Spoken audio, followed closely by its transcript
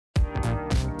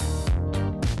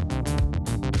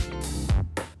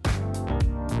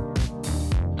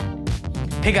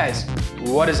Hey guys,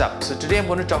 what is up? So today I'm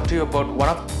going to talk to you about one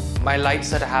of my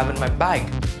lights that I have in my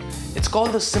bag. It's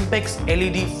called the Simpex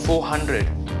LED 400.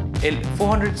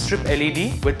 400 strip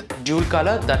LED with dual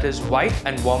color, that is white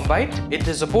and warm white. It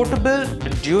is a portable,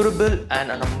 durable and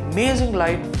an amazing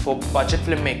light for budget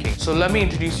filmmaking. So let me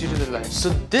introduce you to the light. So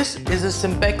this is a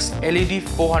Simpex LED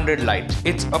 400 light.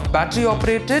 It's a battery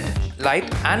operated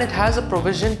light and it has a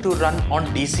provision to run on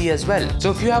DC as well. So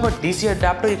if you have a DC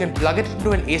adapter, you can plug it into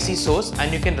an AC source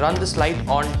and you can run this light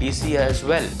on DC as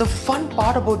well. The fun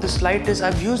part about this light is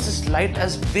I've used this light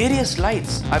as various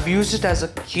lights. I've used it as a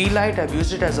key light, I've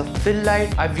used it as a fill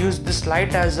light, I've used this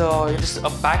light as just a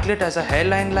backlit, as a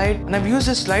hairline light, and I've used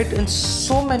this light in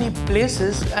so many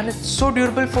places and it's so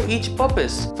durable for each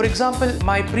purpose. For example,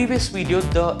 my previous video,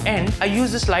 the end, I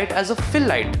used this light as a fill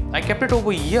light. I kept it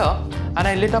over here and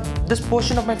I lit up this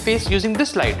portion of my face using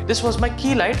this light. This was my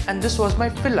key light and this was my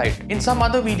fill light. In some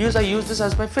other videos, I used this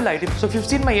as my fill light. So if you've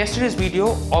seen my yesterday's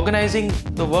video organizing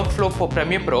the workflow for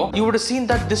Premiere Pro, you would have seen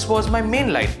that this was my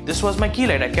main light. This was my key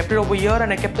light. I kept it over here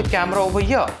and I kept the camera over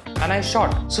here and I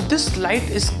shot. So this light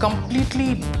is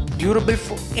completely durable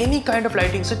for any kind of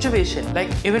lighting situation. Like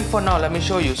even for now, let me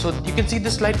show you. So you can see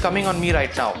this light coming on me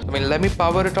right now. Let me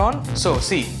power it on. So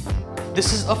see,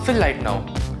 this is a fill light now.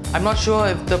 I'm not sure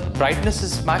if the brightness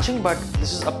is matching, but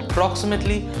this is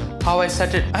approximately how I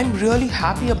set it. I'm really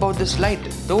happy about this light.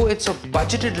 Though it's a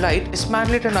budgeted light,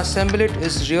 dismantle it and assemble it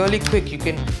is really quick. You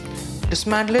can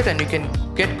dismantle it and you can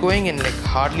get going in like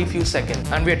hardly few seconds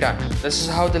and we're done. This is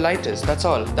how the light is. That's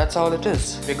all it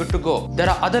is. We're good to go. There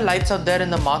are other lights out there in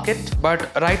the market,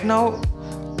 but right now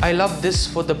I love this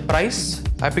for the price.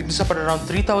 I picked this up at around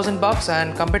 3,000 bucks,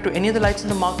 and compared to any other lights in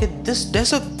the market, this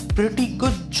does a pretty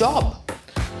good job.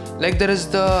 Like there is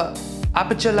the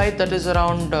aperture light that is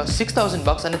around 6,000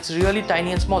 bucks and it's really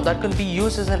tiny and small. That can be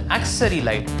used as an accessory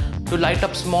light to light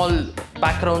up small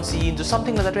background scenes or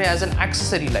something like that way as an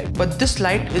accessory light. But this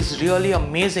light is really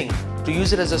amazing to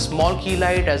use it as a small key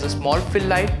light, as a small fill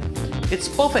light. It's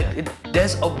perfect. It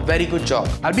does a very good job.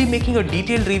 I'll be making a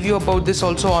detailed review about this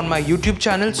also on my YouTube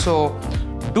channel, so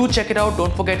do check it out.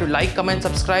 Don't forget to like, comment,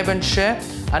 subscribe and share.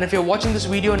 And if you're watching this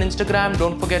video on Instagram,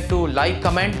 don't forget to like,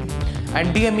 comment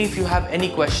and DM me if you have any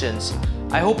questions.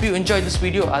 I hope you enjoyed this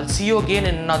video. I'll see you again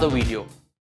in another video.